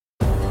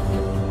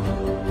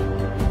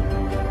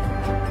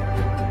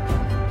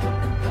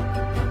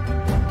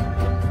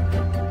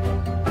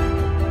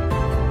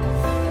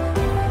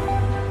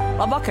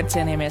Labvakar,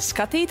 cienījamies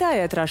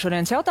skatītāji, ētrā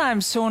šodienas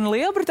jautājums, un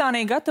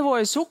Lielbritānija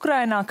gatavojas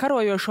Ukrainā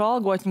karojošo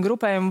algotņu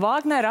grupējumu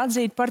Wagner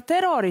atzīt par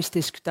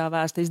teroristisku, tā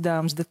vēsta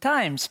izdevums The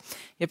Times.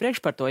 Iepriekš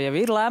par to jau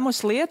ir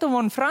lēmusi Lietuva,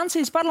 un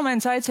Francijas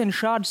parlaments aicina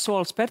šādu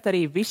soli spērt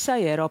arī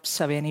visai Eiropas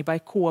Savienībai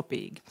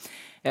kopīgi.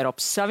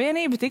 Eiropas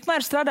Savienība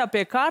tikmēr strādā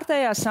pie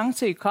kārtējās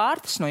sankciju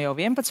kārtas no jau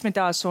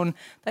 11. un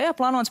tajā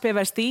plānots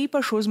pievērst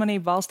īpašu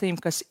uzmanību valstīm,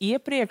 kas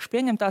iepriekš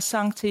pieņemtās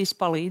sankcijas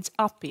palīdz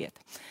apiet.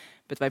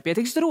 Bet vai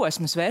pietiks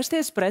drosmes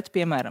vērsties pret,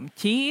 piemēram,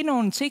 Ķīnu,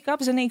 un cik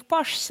apzinīgi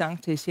pašas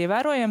sankcijas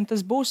ievērojam,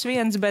 tas būs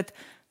viens, bet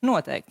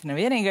noteikti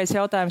nevienīgais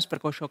jautājums,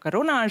 par ko šokar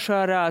runājuši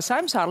ar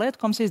Saeimas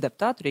Ārlietu komisijas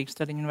deputātu Rīgas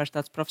Tradiņu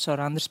universitātes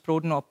profesoru Andris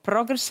Sprūdu no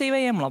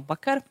progresīvajiem.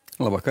 Labvakar!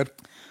 Labvakar!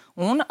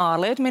 Un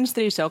Ārlietu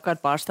ministrijas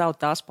savukārt pārstāv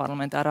tās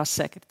parlamentārās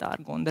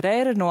sekretāre Gunda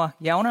Reire no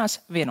Jaunās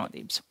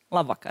vienotības.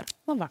 Labvakar!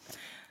 Labvakar!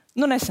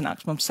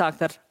 Nesanāks mums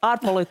sākt ar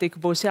ārpolitiku,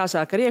 būs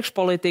jāsāk ar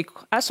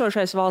iekšpolitiku.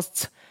 Esošais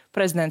valsts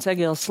prezidents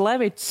Egils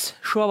Levits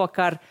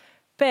šovakar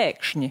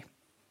pēkšņi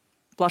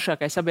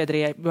plašākai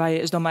sabiedrībai,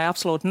 es domāju,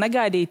 absolūti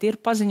negaidīti ir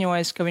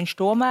paziņojis, ka viņš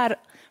tomēr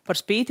par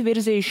spīti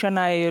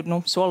virzīšanai,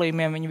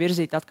 solījumiem viņu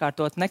virzīt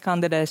atkārtot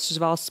nekandidēs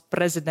uz valsts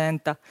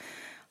prezidenta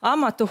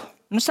amatu.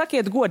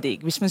 Sakiet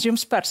godīgi, vismaz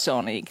jums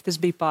personīgi, tas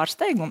bija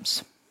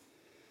pārsteigums?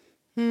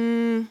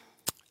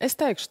 Es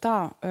teikšu tā,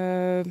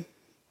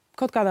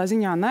 kaut kādā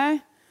ziņā nē.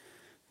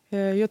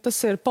 Jo tas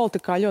ir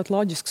politikā ļoti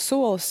loģisks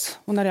solis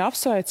un arī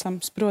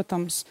apsveicams,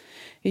 protams,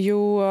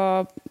 jo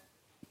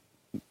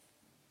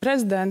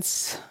prezidents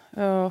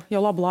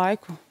jau labu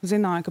laiku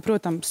zināja, ka,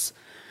 protams,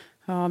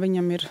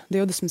 viņam ir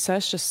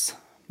 26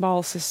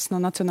 balsis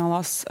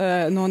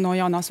no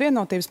Jaunās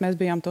vienotības, mēs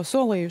bijām to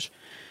solījuši.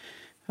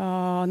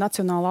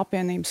 Nacionāla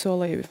apvienība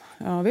solīja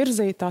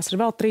virzīt, tās ir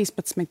vēl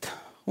 13,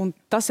 un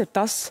tas ir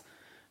tas,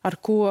 ar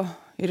ko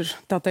ir,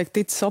 tā teikt,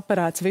 ticis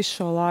operēts visu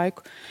šo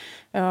laiku.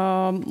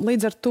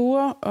 Līdz ar to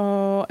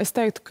es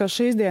teiktu, ka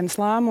šīs dienas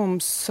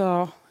lēmums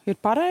ir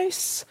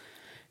pareizs,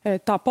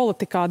 tā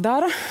politikā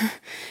dara,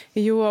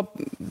 jo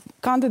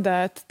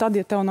kandidēt tad,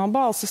 ja tev nav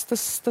balsis,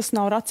 tas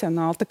nav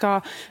racionāli. Tā kā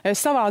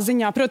savā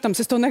ziņā,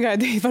 protams, es to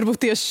negaidīju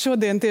varbūt tieši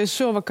šodien, tieši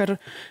šovakar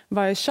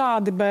vai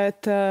šādi,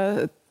 bet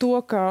to,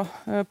 ka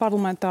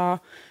parlamentā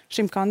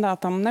šim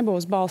kandidātam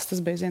nebūs balss, tas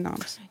bija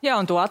zināms. Jā,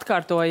 un to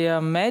atkārtoja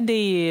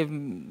mediji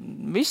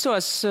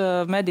visos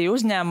mediju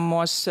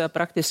uzņēmumos,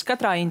 praktiski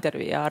katrā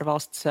intervijā ar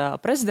valsts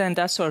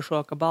prezidentu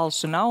esošo, ka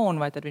balsu nav,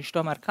 un vai tad viņš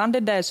tomēr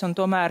kandidēs, un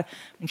tomēr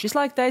viņš visu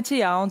laiku teica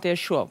jā, un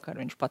tieši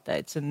šovakar viņš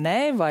pateica nē,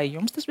 vai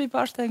jums tas bija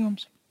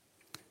pārsteigums?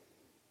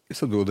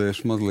 Es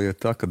atbildēšu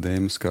mazliet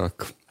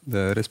akadēmiskāk,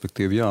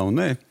 respektīvi jā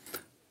un nē.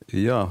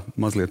 Jā,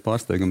 mazliet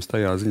pārsteigums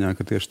tajā ziņā,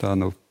 ka tieši tā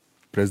nav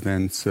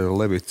prezidents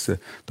Levits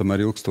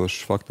tomēr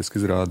ilgstoši faktiski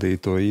izrādīja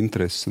to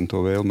interesi un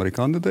to vēlmu arī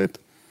kandidēt.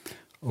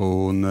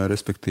 Un,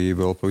 respektīvi,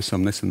 vēl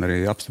pavisam nesen arī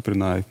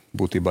apstiprināja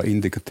būtībā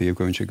indikatīvu,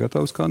 ka viņš ir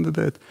gatavs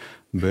kandidēt.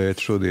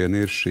 Bet šodien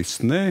ir šis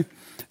nē,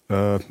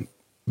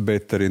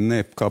 bet arī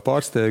ne kā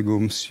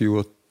pārsteigums,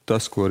 jo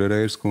tas, ko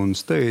Reiras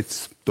kundze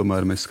teica,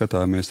 tomēr mēs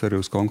skatāmies arī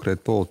uz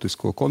konkrētu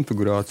politisko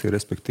konfigurāciju,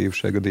 respektīvi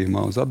šajā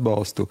gadījumā uz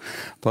atbalstu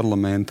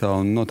parlamentā,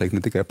 un noteikti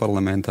ne tikai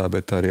parlamentā,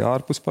 bet arī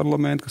ārpus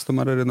parlamenta, kas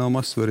tomēr arī nav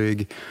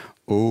mazsvarīgi.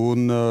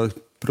 Un,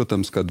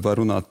 protams, kad var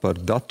runāt par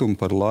datumu,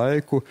 par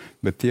laiku,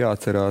 bet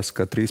jāatcerās,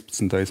 ka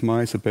 13.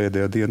 maija ir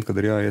pēdējā diena, kad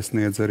ir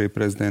jāiesniedz arī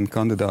prezidenta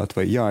kandidāti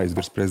vai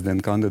jāizvirs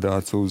prezidenta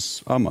kandidāts uz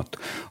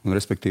amatu. Un,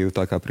 respektīvi,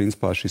 tā kā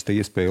principā šis te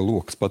iespēja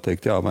loks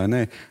pateikt jā vai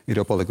nē,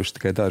 ir jau palikuši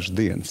tikai dažas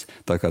dienas.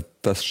 Tā kā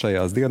tas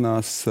šajās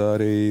dienās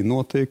arī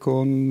notiek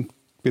un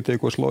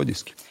pietiekoši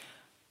loģiski.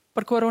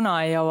 Par ko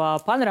runāja jau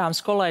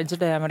panorāmas kolēģi,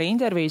 dzirdējām arī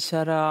intervijas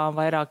ar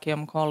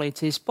vairākiem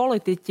koalīcijas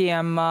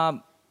politiķiem.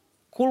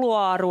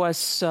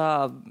 Kuluāros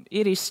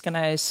ir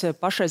izskanējis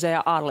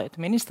pašreizējā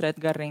ārlietu ministre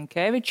Gunda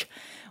Reire.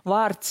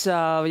 Vārds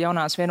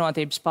Jaunās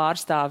vienotības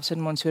pārstāvis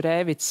Edmunds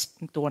Jurēvits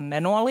to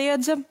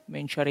nenoliedza.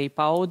 Viņš arī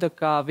pauda,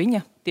 ka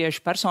viņa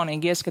tieši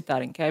personīgi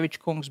ieskatā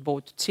Rinkeviča kungs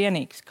būtu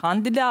cienīgs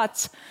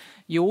kandidāts.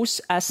 Jūs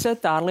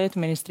esat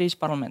Ārlietu ministrijas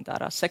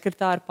parlamentārā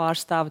sekretāre,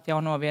 pārstāvat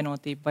Jauno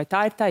vienotību. Vai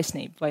tā ir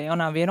taisnība? Vai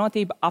Jaunā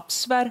vienotība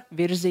apsver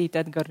virzīt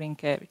Edgars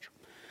Rinkeviču?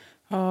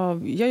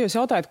 Ja jūs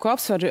jautājat, ko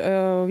apsver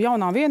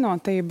Jaunā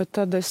vienotība,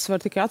 tad es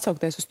varu tikai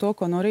atsaukties uz to,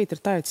 ko no rīta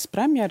ir teicis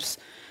premjers.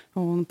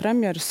 Un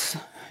premjers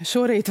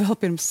šorīt vēl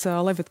pirms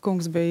Levita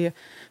kungs bija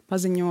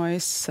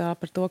paziņojis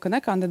par to, ka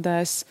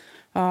nekandidēs,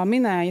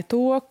 minēja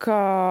to, ka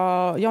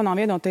Jaunā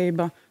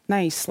vienotība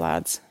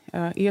neizslēdz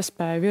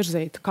iespēju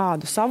virzīt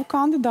kādu savu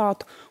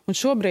kandidātu,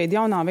 un šobrīd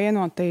Jaunā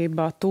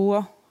vienotība to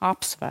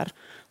apsver.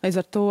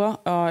 Līdz ar to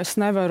es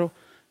nevaru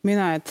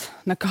minēt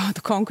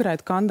nekādu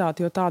konkrētu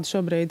kandidātu, jo tāda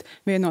šobrīd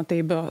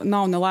vienotība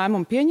nav ne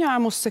lēmumu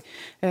pieņēmusi,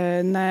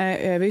 ne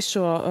visu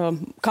šo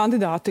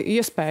kandidātu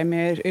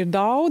iespējami ir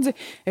daudzi.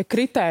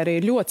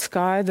 Kritēriji ir ļoti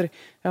skaidri.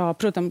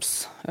 Protams,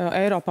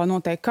 Eiropā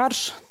notiek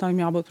karš,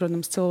 tam jābūt,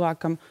 protams,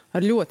 cilvēkam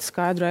ar ļoti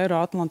skaidru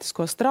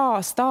eiroatlantisko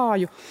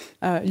stāju,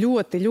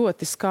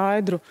 ļoti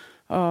skaidru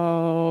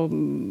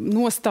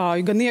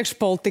nostāju gan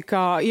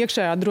iekšpolitikā,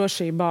 iekšējā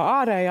drošībā,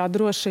 ārējā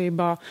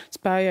drošībā,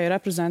 spējai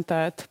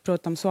reprezentēt,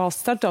 protams,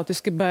 valsts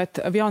starptautiski, bet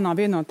jaunā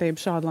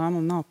vienotība šādu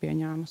lēmumu nav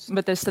pieņēmusi.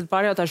 Bet es tad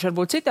pārjautāšu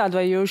varbūt citādi,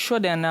 vai jūs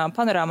šodien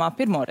panorāmā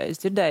pirmoreiz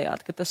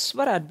dzirdējāt, ka tas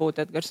varētu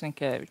būt Edgars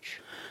Rinkēvičs?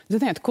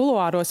 Ziniet,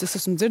 kuluāros es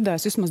esmu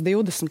dzirdējis vismaz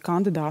 20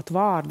 kandidātu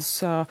vārdus,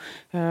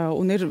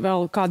 un ir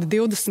vēl kādi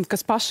 20,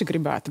 kas paši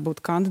gribētu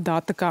būt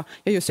kandidāti. Tā kā,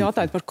 ja jūs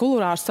jautājat par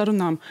kuluāru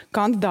sarunām,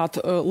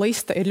 kandidātu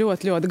lista ir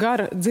ļoti, ļoti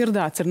gara,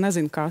 dzirdēts ir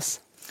nezinu kas.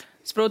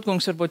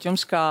 Sprūdkungs, varbūt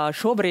jums kā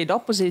šobrīd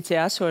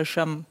opozīcijā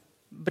esošam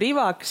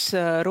brīvākas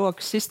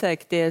rokas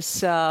izteikties,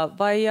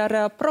 vai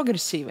ar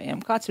progresīvajiem?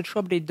 Kāds ir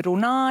šobrīd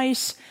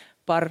runājis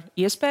par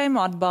iespējamu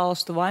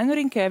atbalstu vai nu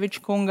Rinkēviča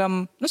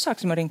kungam,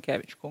 sāksim ar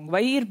Rinkēviča kungu, vai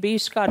ir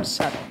bijusi kāda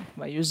saruna?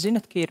 Vai jūs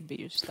zinat, ka ir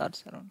bijusi tāda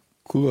saruna?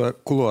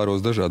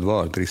 Kuluāros dažādi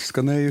vārdi ir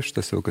izskanējuši,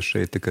 tas jau, kas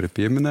šeit tika arī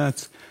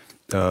pieminēts.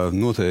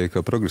 Noteikti,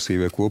 ka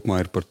progresīvie kopumā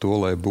ir par to,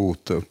 lai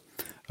būtu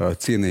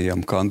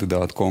cienījama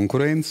kandidātu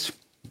konkurence.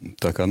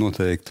 Tā kā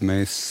noteikti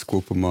mēs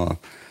kopumā,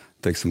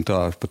 teiksim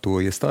tā, par to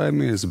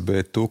iestājamies,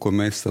 bet to, ko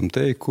mēs esam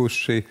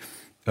teikuši,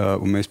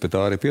 un mēs pie tā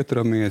arī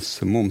pieturamies,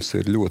 mums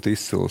ir ļoti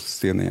izcils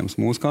cienījams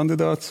mūsu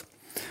kandidāts,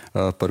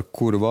 par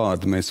kuru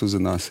vārdu mēs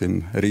uzzināsim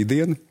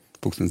rītdien,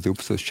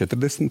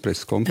 12:40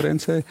 preses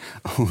konferencē,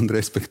 un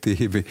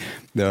respektīvi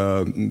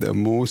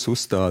mūsu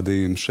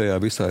uzstādījumi šajā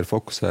visā ir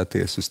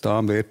fokusēties uz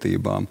tām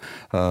vērtībām,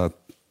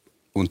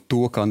 un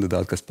to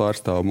kandidātu, kas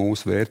pārstāv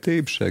mūsu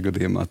vērtības, šajā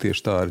gadījumā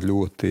tieši tā ir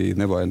ļoti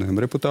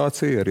nevainojama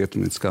reputācija, ar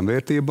rietumnieciskām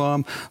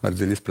vērtībām, ar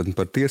dziļu izpratni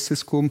par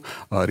tiesiskumu,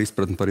 ar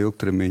izpratni par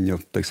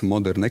ilgtermiņu, teiksim,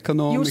 modernu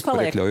ekonomiku,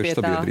 par iekļaujošu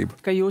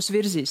sabiedrību. Ka jūs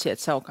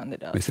virzīsiet savu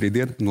kandidātu? Mēs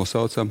rītdien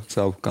nosaucam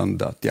savu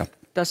kandidātu, jā.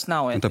 Tas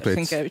nav Edgars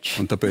Rinkēvičs.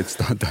 Un tāpēc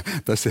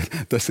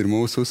tas ir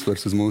mūsu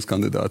uzsvars uz mūsu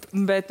kandidātu.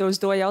 Bet uz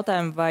to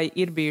jautājumu, vai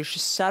ir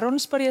bijušas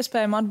sarunas par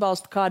iespējamu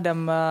atbalstu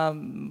kādam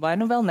vai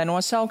nu vēl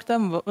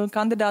nenosauktam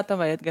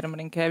kandidātam vai Edgaram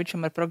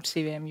Rinkēvičam ar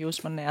progresīviem,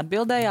 jūs man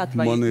neatbildējāt,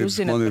 vai jūs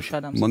zināt par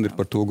šādām sarunām? Man ir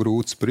par to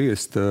grūti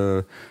spriest,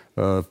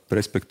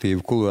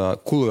 respektīvi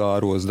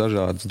kuluāros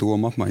dažādas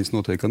doma apmaiņas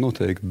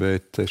noteikti,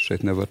 bet es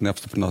šeit nevaru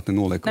neapstiprināt,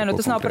 nenoliekt. Nē,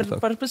 tas nav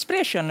par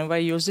spriešanu,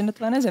 vai jūs zinat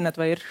vai nezināt,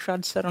 vai ir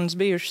šādas sarunas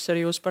bijušas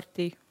ar jūsu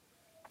partiju?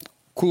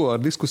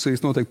 Kuluāru diskusijas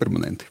notiek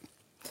permanenti.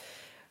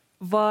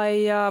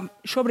 Vai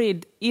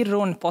šobrīd ir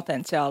runa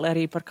potenciāli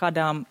arī par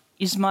kādām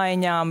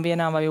izmaiņām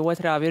vienā vai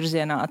otrā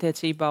virzienā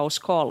attiecībā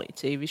uz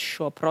koalīciju visu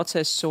šo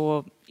procesu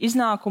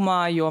iznākumā,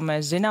 jo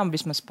mēs zinām,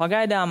 vismaz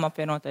pagaidām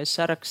apvienotais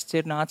saraksts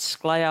ir nācis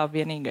klajā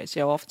vienīgais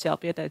jau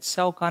oficiāli pieteicis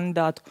savu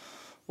kandidātu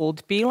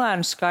Uldi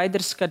Pīlēnu.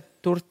 Skaidrs, ka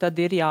tur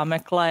tad ir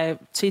jāmeklē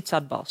cits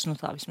atbalsts.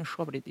 Tā vismaz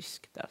šobrīd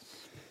izskatās.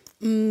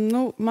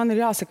 Man ir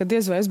jāsaka,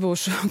 diez vai es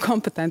būšu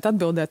kompetenti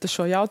atbildēt uz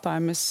šo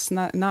jautājumu. Es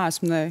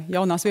neesmu ne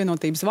jaunās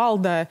vienotības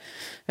valdē,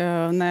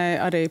 ne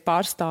arī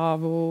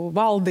pārstāvu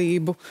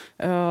valdību.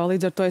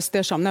 Līdz ar to es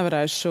tiešām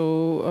nevarēšu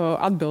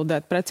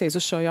atbildēt precīzi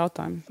uz šo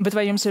jautājumu. Bet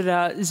vai jums ir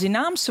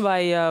zināms, vai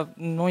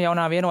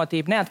jaunā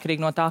vienotība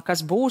neatkarīgi no tā,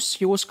 kas būs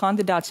jūsu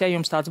kandidāts, ja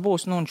jums tāds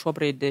būs, un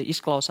šobrīd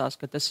izklausās,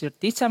 ka tas ir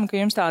ticami,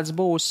 ka jums tāds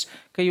būs,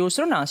 ka jūs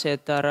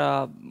runāsiet ar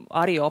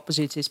arī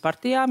opozīcijas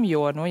partijām,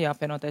 jo, ja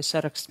apvienotais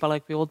saraksts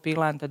paliek pie Uldi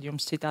Pīlēna, tad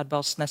jums citādi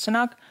balsts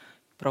nesanāk.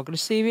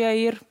 Progresīvie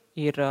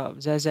ir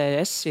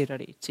ZZS, ir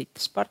arī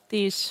citas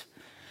partijas.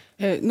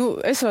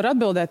 Es varu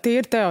atbildēt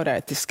tīri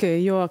teorētiski,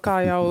 jo, kā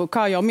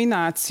jau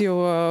minēts, jo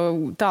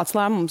tāds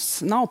lēmums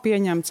nav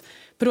pieņemts.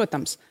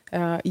 Protams,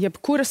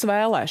 jebkuras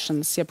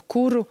vēlēšanas,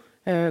 jebkuru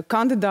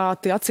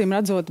kandidāti, acīm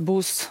redzot,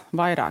 būs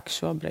vairāki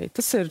šobrīd.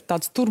 Tas ir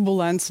tāds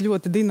turbulents,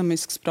 ļoti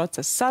dinamisks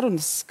process.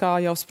 Sarunas, kā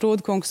jau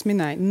Sprūdkungs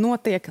minēja,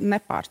 notiek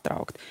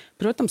nepārtraukti.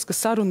 Protams, ka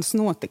sarunas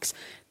notiks.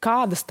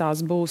 Kādas tās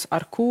būs,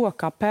 ar ko,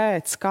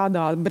 kāpēc,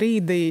 kādā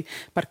brīdī,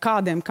 par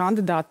kādiem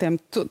kandidātiem,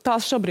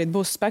 tās šobrīd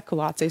būs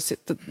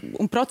spekulācijas.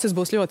 Un process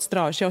būs ļoti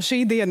strauji. Jau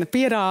šī diena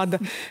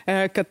pierāda,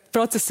 ka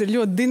process ir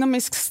ļoti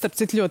dinamisks, starp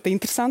citu ļoti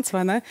interesants,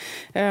 vai ne?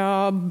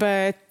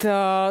 Bet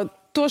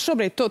to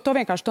šobrīd, to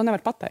vienkārši to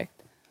nevar pateikt.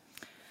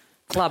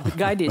 Labi,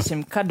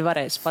 gaidīsim, kad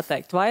varēs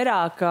pateikt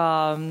vairāk.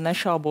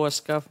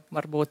 Nešaubos, ka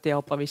varbūt jau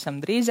pavisam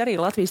drīz arī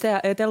Latvijas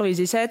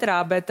televīzijas ēterā,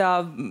 bet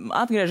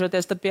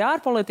atgriežoties tad pie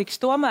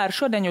ārpolitikas, tomēr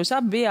šodien jūs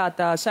abi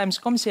bijāt Saeimas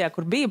komisijā,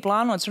 kur bija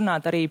plānots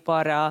runāt arī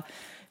par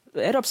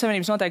Eiropas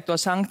Savienības noteikto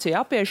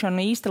sankciju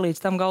apiešanu. Īsti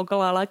līdz tam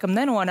galā laikam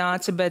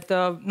nenonāca, bet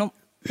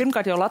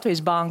pirmkārt jau Latvijas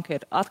banka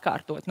ir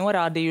atkārtot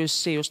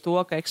norādījusi uz to,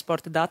 ka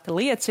eksporta dati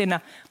liecina.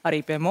 Arī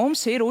pie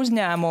mums ir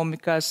uzņēmumi,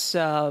 kas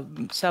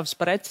savas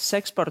preces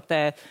eksportē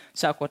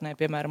sākotnēji,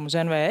 piemēram, uz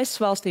NVS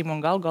valstīm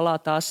un galā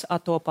tās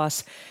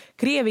attopās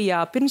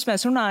Krievijā. Pirms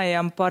mēs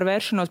runājam par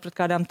vēršanos pret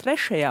kādām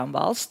trešajām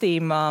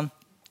valstīm,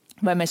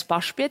 vai mēs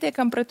paši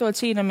pietiekam pret to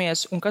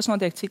cīnamies un kas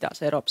notiek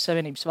citās Eiropas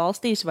Savienības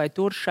valstīs, vai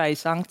tur šai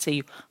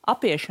sankciju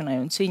apiešanai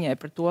un cīņai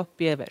pret to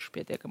pievērš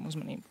pietiekam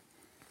uzmanību?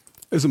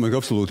 Es domāju, ka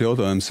absolūti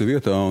jautājums ir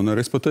vietā, un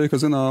es pat teiktu, ka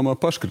zināmā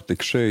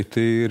paškritika šeit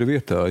ir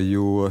vietā,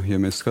 jo, ja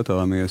mēs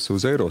skatāmies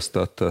uz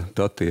Eurostata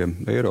datiem,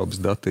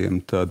 Eiropas datiem,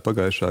 tad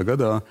pagājušā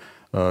gadā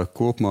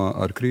kopumā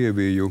ar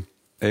Krieviju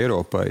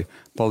Eiropai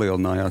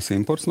palielinājās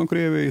imports no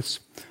Krievijas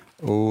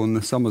un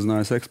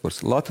samazinājās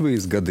eksports.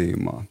 Latvijas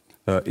gadījumā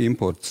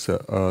imports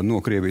no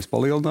Krievijas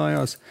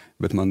palielinājās,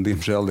 bet man,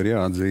 diemžēl, ir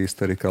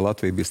jāatzīst arī, ka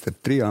Latvija bija starp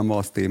 3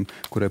 valstīm,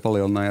 kurai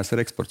palielinājās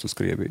ar eksports uz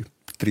Krieviju.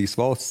 3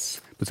 valsts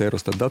pēc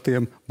Eurostat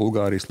datiem -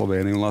 Bulgārija,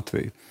 Slovēnija un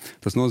Latvija.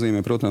 Tas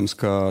nozīmē, protams,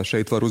 ka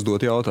šeit var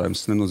uzdot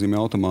jautājumus. Tas nenozīmē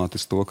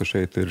automātiski to, ka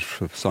šeit ir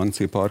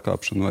sankciju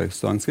pārkāpšana vai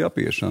sankciju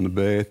apiešana,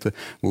 bet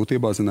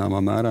būtībā zināmā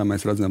mērā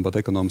mēs redzam pat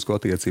ekonomisko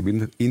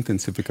attiecību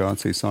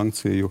intensifikāciju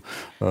sankciju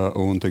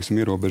un,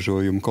 teiksim,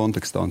 ierobežojumu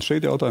kontekstā. Un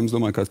šeit jautājums,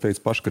 domāju, kā es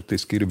teicu,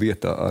 paškritiski ir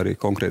vietā arī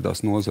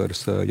konkrētās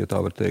nozares, ja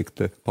tā var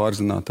teikt,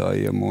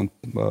 pārzinātājiem un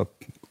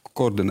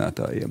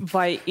koordinētājiem.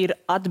 Vai ir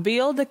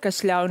atbilde,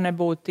 kas ļauj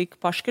nebūt tik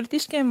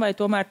paškritiskiem, vai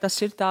tomēr tas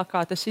ir tā,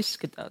 kā tas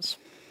izskatās?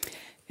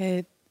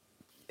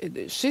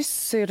 Šī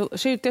ir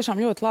tiešām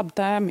ļoti laba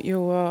tēma,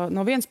 jo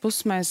no vienas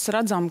puses mēs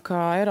redzam,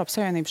 ka Eiropas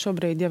Savienība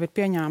šobrīd jau ir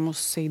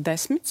pieņēmusi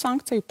 10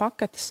 sankciju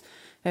paketes.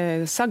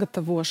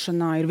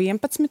 Sagatavošanā ir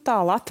 11.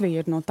 Latvija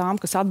ir no tām,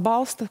 kas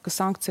atbalsta, ka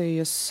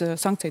sankciju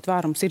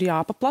tvērums ir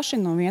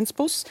jāpaplašina no vienas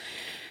puses.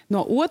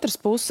 No otras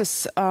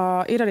puses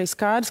ir arī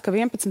skaidrs, ka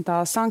 11.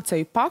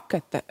 sankciju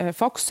pakete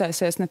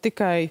fokusēsies ne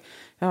tikai,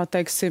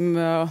 teiksim,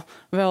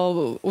 vēl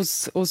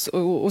uz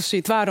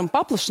šī tvēruma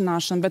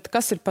paplašināšanu, bet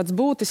kas ir pats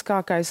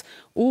būtiskākais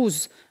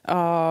uz,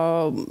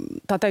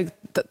 tā teikt,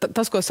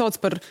 tas, ko sauc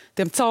par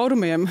tiem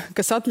caurumiem,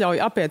 kas atļauj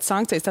apiet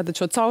sankcijas, tātad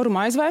šo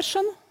caurumu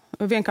aizvēršanu,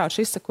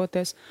 vienkārši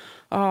izsakoties.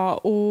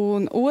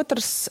 Un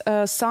otrs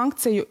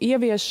sankciju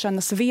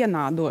ieviešanas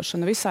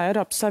vienādošana visā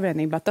Eiropas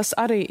Savienībā. Tas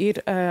arī ir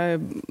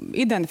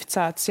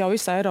identificēts jau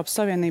visā Eiropas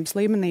Savienības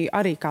līmenī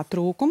arī kā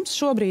trūkums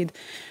šobrīd.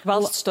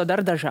 Valsts to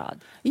dara dažādi.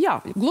 Jā,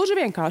 gluži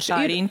vienkārši. Tā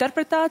ir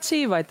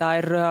interpretācija vai tā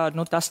ir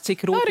tas,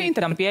 cik rūpīgi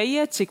tam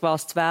pieiet, cik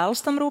valsts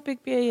vēlas tam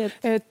rūpīgi pieiet?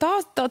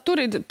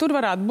 Tur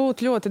varētu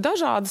būt ļoti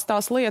dažādas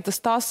tās lietas.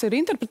 Tās ir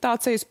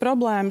interpretācijas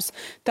problēmas,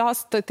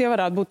 tie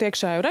varētu būt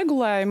iekšēju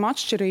regulējumu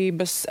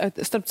atšķirības.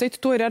 Starp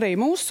citu, to ir arī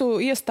mūsu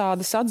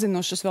iestādes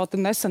atzinušas.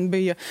 Vēl nesen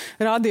bija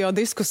radio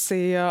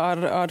diskusija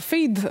ar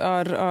FID,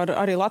 ar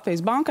arī Latvijas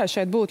bankai.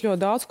 Šeit būtu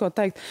ļoti daudz ko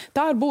teikt.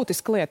 Tā ir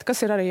būtiska lieta,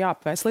 kas ir arī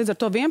jāpēc. Līdz ar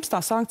to 11.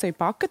 sankciju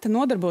pakete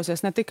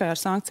nodarbosies ne tikai ar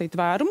sankciju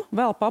tvērumu,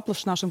 vēl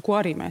paplašināšanu, ko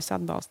arī mēs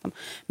atbalstam,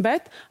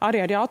 bet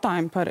arī ar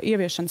jautājumu par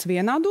ieviešanas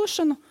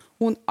vienādošanu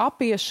un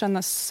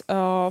apiešanas,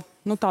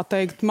 tā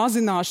teikt,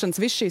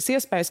 mazināšanas, viss šīs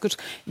iespējas, kuras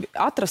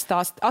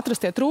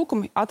atrastie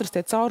trūkumi,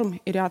 atrastie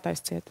caurumi ir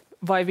jātaisa ciet.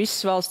 Vai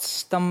visas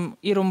valstis tam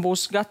ir un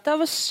būs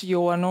gatavas,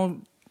 jo,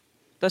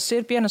 tas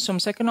ir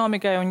pienesums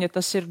ekonomikai, un ja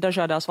tas ir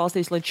dažādās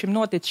valstīs līdz šim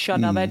noticis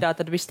šādā veidā,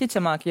 tad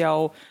visticamāk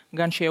jau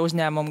gan šie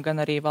uzņēmumi,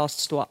 gan arī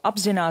valsts to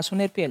apzinās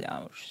un ir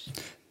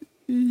pieļāvušas.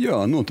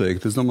 Jā,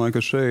 noteikti. Es domāju,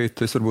 ka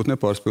šeit es varbūt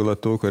nepārspīlētu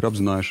to, ka ir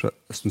apzinājuši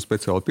un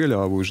speciāli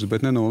pieļāvušas,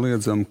 bet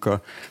nenoliedzam, ka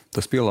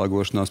tas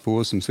pielāgošanās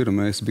posms ir, un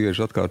mēs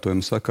bieži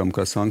atkārtojam sakam,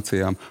 ka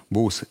sankcijām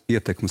būs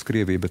ietekmes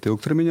Krievija, bet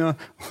ilgtermiņā,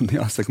 un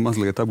jāsaka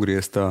mazliet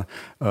apgrieztā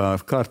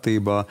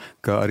kārtībā,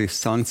 ka arī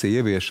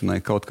sankciju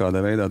ieviešanai kaut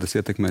kādā veidā tas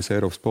ietekmēs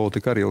Eiropas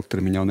politiku arī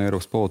ilgtermiņā un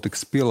Eiropas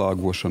politikas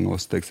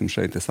pielāgošanos, teiksim,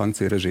 šeit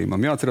sankciju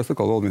režīmam. Jāatcerās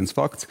atkal vēl viens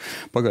fakts.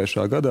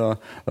 Pagājušā gadā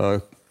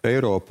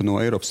Eiropa no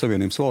Eiropas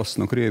Savienības valsts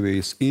no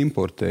Krievijas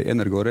importēja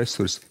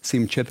energoresursus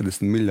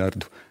 140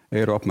 miljardu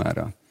eiro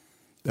apmērā.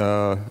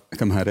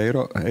 Kamēr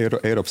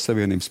Eiropas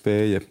Savienība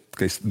spēja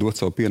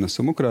dot savu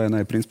pienesumu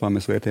Ukrainai, principā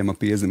mēs vērtējam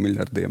ap 50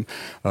 miljardiem.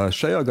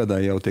 Šajā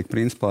gadā jau tiek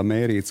principā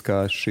mērīts,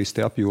 ka šis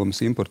te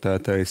apjoms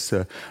importētais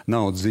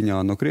naudas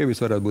ziņā no Krievijas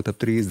varētu būt ap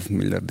 30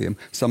 miljardiem.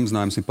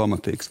 Samazinājums ir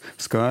pamatīgs.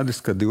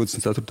 Skaidrs, ka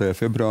 24.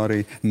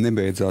 februārī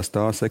nebeidzās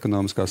tās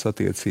ekonomiskās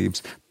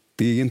attiecības.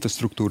 Tie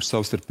infrastruktūras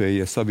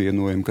savstarpējie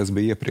savienojumi, kas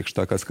bija iepriekš,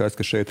 tā kā skaidrs,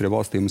 ka šeit arī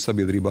valstīm un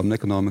sabiedrībām un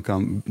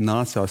ekonomikām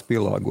nācās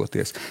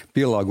pielāgoties.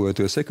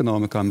 Pielāgojoties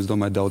ekonomikām, es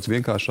domāju, daudz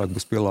vienkāršāk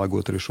būs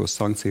pielāgot arī šos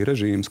sankciju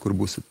režīmus, kur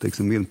būs,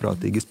 teiksim,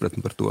 vienprātīgi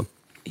izpratni par to.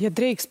 Ja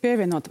drīkst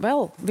pievienot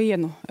vēl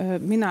vienu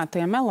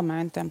minētajiem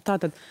elementiem,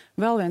 tātad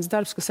vēl viens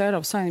darbs, kas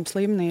Eiropas Savienības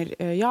līmenī ir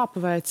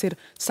jāpaveic, ir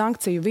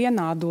sankciju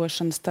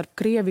vienādošana starp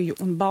Krieviju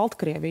un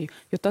Baltkrieviju.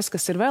 Jo tas,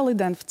 kas ir vēl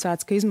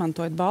identificēts, ka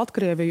izmantojot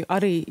Baltkrieviju,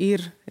 arī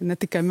ir ne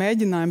tikai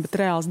mēģinājumi, bet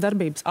reāls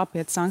darbības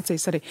apiet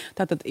sankcijas arī.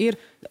 Tātad ir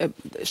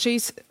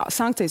šīs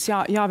sankcijas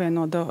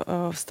jāvienoda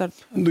starp...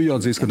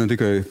 Jāatzīst, ka ne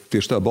tikai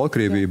tieši tā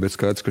Baltkrievija, bet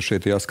skaidrs, ka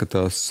šeit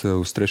jāskatās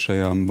uz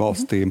trešajām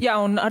valstīm. Jā,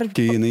 un ar...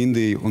 Ķīna,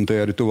 Indija un te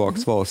arī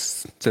tuvākas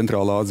valsts,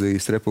 Centrālā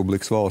Āzijas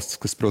Republikas valsts,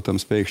 kas,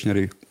 protams, pēkšņi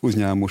arī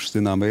uzņēmuši,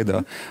 zinām, veidā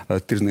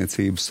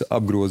tirzniecības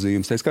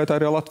apgrozījums. Tā skaitā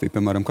arī Latvija,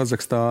 piemēram,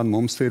 Kazahstāna.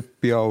 Mums ir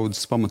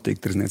pieaudzis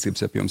pamatīgi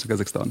tirzniecības apjoms ar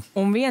Kazahstānu.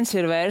 Un viens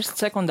ir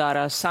vērst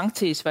sekundārās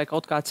sankcijas vai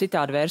kaut kā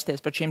citādi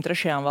vērsties par šīm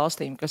trešajām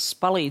valstīm, kas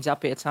palīdz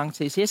apiet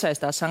sankcijas,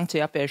 iesaistās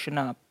sankciju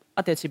apiešanā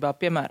attiecībā,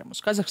 piemēram,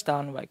 uz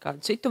Kazahstānu vai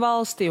kādu citu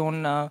valsti,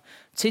 un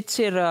cits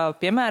ir,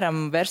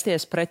 piemēram,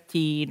 vērsties pret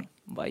Ķīnu.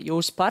 Vai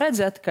jūs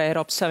paredzat, ka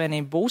Eiropas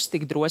Savienība būs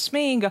tik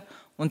drosmīga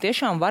un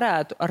tiešām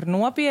varētu ar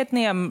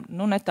nopietniem,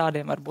 ne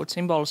tādiem varbūt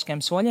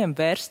simboliskiem soļiem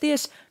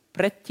vērsties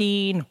pret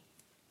Ķīnu?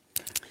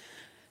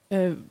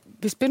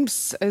 Vispirms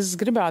es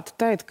gribētu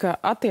teikt, ka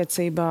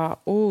attiecībā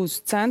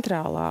uz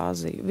Centrālā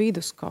Āziju,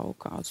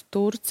 Viduskaukāzu,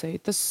 Turciju,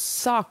 tas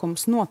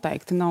sākums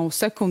noteikti nav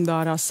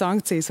sekundārās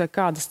sankcijas vai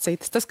kādas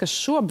citas. Tas, kas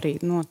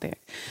šobrīd notiek,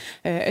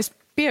 es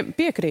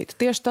piekrītu,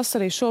 tieši tas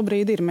arī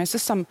šobrīd ir. Mēs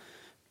esam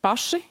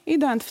paši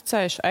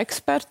identificējuši,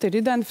 eksperti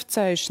ir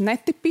identificējuši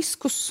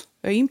netipiskus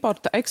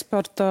importa,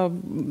 eksporta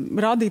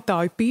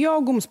rādītāju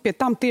pieaugums, pie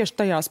tam tieši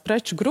tajās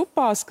preču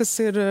grupās, kas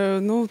ir,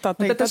 tā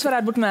teikt... Bet tas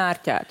varētu būt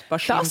mērķēti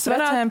pašiem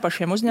precēm,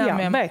 pašiem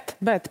uzņēmumiem. Jā,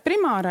 bet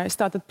primārais,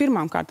 tātad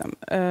pirmām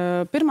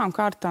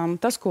kārtām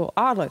tas, ko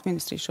Ārlietu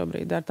ministrija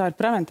šobrīd dara, tā ir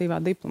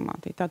preventīvā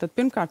diplomātija. Tātad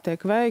pirmkārt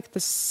tiek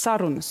veiktas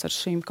sarunas ar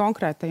šīm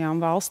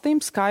konkrētajām valstīm,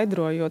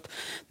 skaidrojot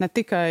ne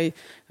tikai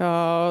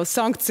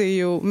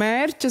sankciju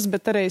mērķus,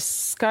 bet arī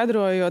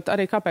skaidrojot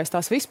arī, kāpēc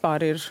tās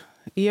vispār ir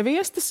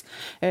ieviestas.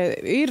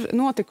 Ir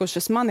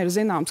notikušas, man ir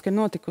zināms, ka ir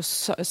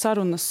notikušas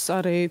sarunas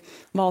arī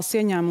valsts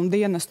ieņēmumu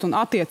dienestu un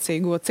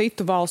attiecīgo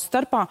citu valstu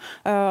starpā.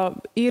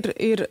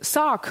 Ir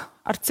sāk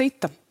ar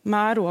cita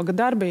mēroga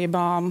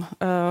darbībām,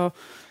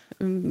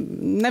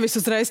 nevis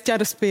uzreiz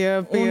ķeras pie...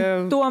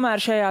 Un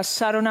tomēr šajās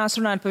sarunās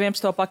runājot par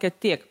 11.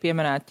 paketu tiek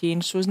pieminēti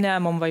Ķīnas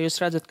uzņēmumi, vai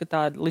jūs redzat,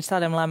 ka līdz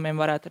tādiem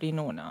lēmumiem varētu arī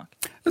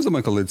nonākt? Es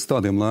domāju, ka līdz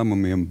tādiem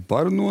lēmumiem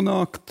var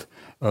nonākt.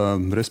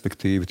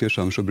 Respektīvi,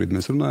 tiešām šobrīd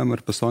mēs runājam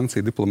par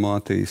sankciju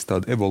diplomātijas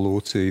tādu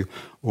evolūciju.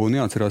 Un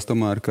jāatcerās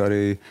tomēr, ka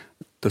arī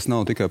tas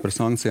nav tikai par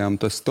sankcijām,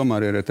 tas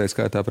tomēr ir tā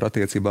skaitā par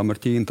attiecībām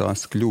ar Ķīnu.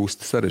 Tās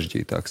kļūst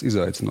sarežģītāks,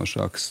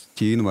 izaicinošāks.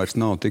 Ķīna vairs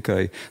nav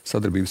tikai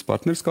sadarbības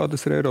partners, kā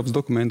tas ir Eiropas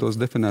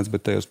dokumentos definēts,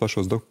 bet tajos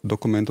pašos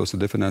dokumentos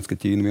ir definēts, ka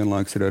Ķīna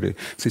vienlaikus ir arī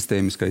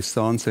sistēmiskais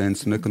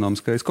sancens un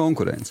ekonomiskais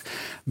konkurents.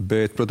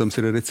 Bet,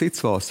 protams, ir arī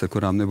cits valsts, ar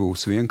kurām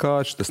nebūs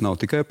vienkārši. Tas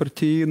nav tikai par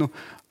Ķīnu.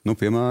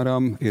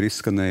 Piemēram, ir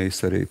izskanējis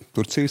arī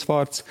Turcijas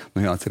vārds.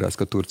 Jāatcerās,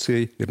 ka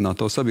Turcija ir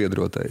NATO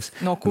sabiedrotais.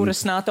 No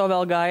kuras NATO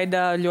vēl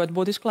gaida ļoti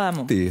būtisku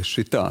lēmumu.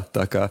 Tieši tā.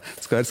 Tā kā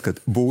skaidrs, ka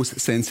būs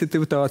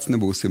sensitivitātes,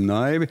 nebūsim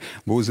naivi,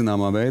 būs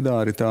zināmā veidā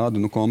arī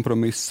tādu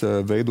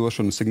kompromisu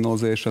veidošanu,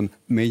 signalizēšanu,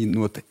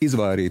 mēģinot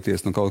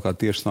izvairīties no kaut kā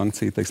tieši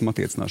sankciju,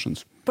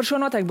 attiecināšanas. Par šo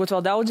noteikti būtu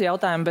vēl daudz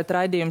jautājumu, bet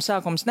raidījuma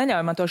sākums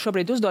neļauj man to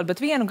šobrīd uzdot,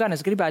 bet vienu gan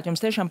es gribētu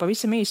jums tiešām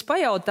pavisam īsi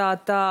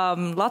pajautāt.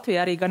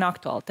 Latvija arī gan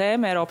aktuāla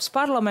tēma. Eiropas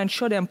parlaments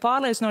šodien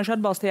pārliecinoši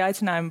atbalstīja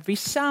aicinājumu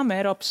visām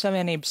Eiropas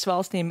Savienības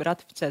valstīm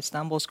ratificēt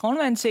Stambulas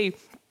konvenciju.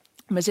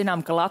 Mēs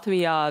zinām, ka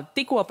Latvijā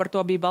tikko par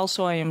to bija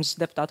balsojums,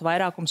 deputātu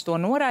vairākums to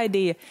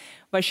noraidīja.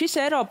 Vai šis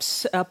Eiropas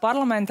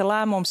parlamenta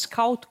lēmums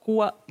kaut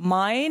ko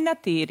maina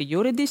tīri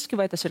juridiski,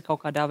 vai tas ir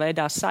kaut kādā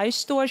veidā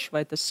saistoši,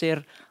 vai tas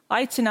ir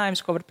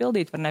aicinājums, ko var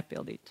pildīt, var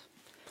nepildīt?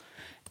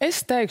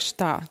 Es teikšu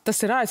tā, tas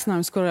ir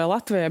aicinājums, kurai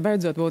Latvijai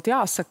beidzot būtu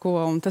jāsako,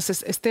 un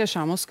es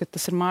tiešām uzskatu,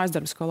 tas ir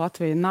mājasdarbs, ko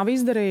Latvija nav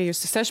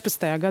izdarījusi.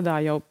 16. gadā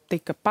jau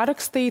tika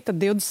parakstīta,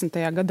 20.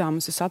 gadā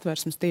mums ir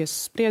Satversmes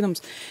tiesas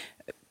spriedums.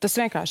 Tas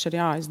vienkārši ir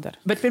jāizdara.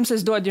 Bet pirms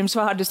es dodu jums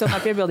vārdu, es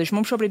tomēr piebildīšu,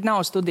 mums šobrīd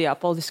nav studijā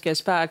politiskie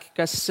spēki,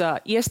 kas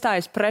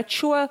iestājas pret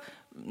šo.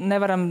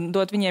 Nevaram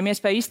dot viņiem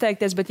iespēju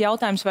izteikties, bet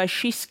jautājums, vai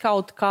šis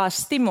kaut kā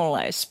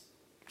stimulēs,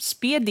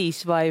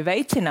 spiedīs vai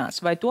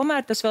veicinās, vai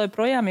tomēr tas vēl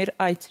joprojām ir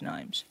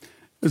aicinājums?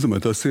 Es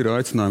domāju, tas ir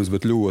aicinājums,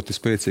 bet ļoti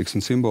spēcīgs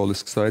un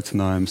simbolisks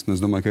aicinājums.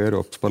 Es domāju, ka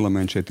Eiropas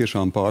parlaments šeit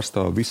tiešām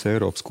pārstāv visu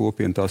Eiropas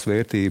kopienu, tās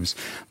vērtības,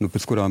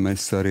 pēc kurām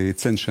mēs arī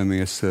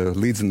cenšamies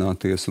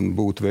līdzināties un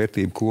būt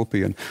vērtību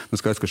kopienu.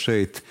 Skaidrs, ka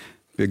šeit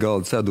pie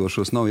galda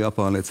sēdošos nav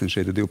jāpārliecina.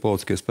 Šeit ir divi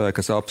politiskie spēki,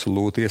 kas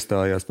absolūti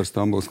iestājās par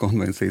Stambulas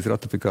konvencijas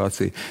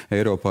ratifikāciju.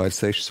 Eiropā ir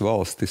 6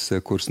 valstis,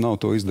 kuras nav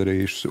to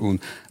izdarījušas, un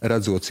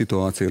redzot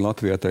situāciju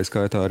Latvijā, tā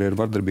skaitā arī ar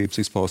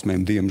vardarbības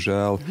izpausmēm,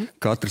 diemžēl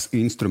katrs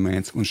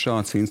instruments, un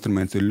šāds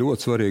instruments ir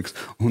ļoti svarīgs,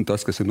 un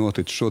tas, kas ir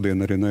noticis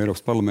šodien arī no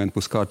Eiropas parlamenta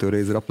puses, kārtīgi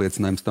reiz ir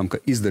apliecinājums tam,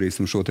 ka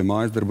izdarīsim šo te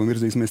mājas darbu un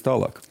virzīsimies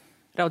tālāk.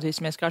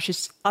 Raudzīsimies, kā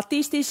šis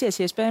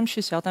attīstīsies. Iespējams,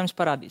 šis jautājums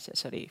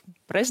parādīsies arī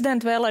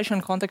prezidenta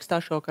vēlēšanu kontekstā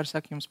šokar.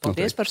 Saku jums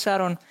paldies par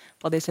sarunu.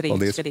 Paldies arī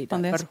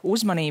skatītājiem par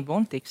uzmanību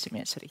un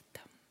tiksimies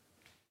rīt.